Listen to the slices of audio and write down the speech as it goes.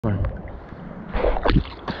Shout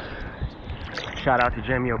out to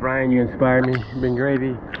Jamie O'Brien, you inspired me. Ben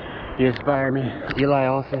Gravy, you inspired me. Eli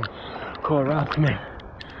Olsen, Cole Rossman,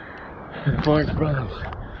 the Florence Brothers,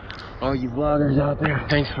 all you vloggers out there,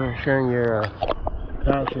 thanks for sharing your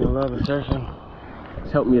passion and love of surfing.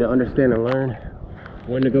 It's helped me to understand and learn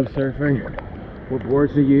when to go surfing, what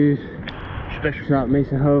boards to use. Special shout out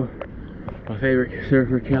Mason Ho, my favorite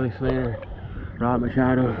surfer, Kelly Slater, Rob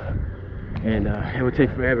Machado, and it would take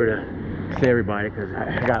forever to say everybody because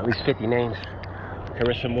I got at least 50 names.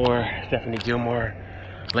 Carissa Moore, Stephanie Gilmore,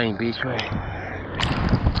 Lane Beachway,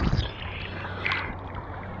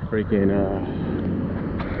 freaking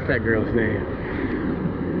what's that girl's name?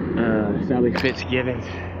 Sally Fitzgibbons.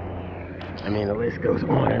 I mean, the list goes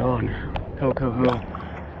on and on. Coco Ho.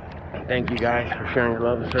 Thank you guys for sharing your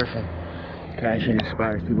love of surfing. Passion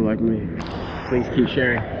inspires people like me. Please keep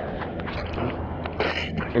sharing.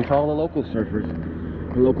 And to all the local surfers,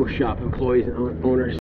 the local shop employees and owners.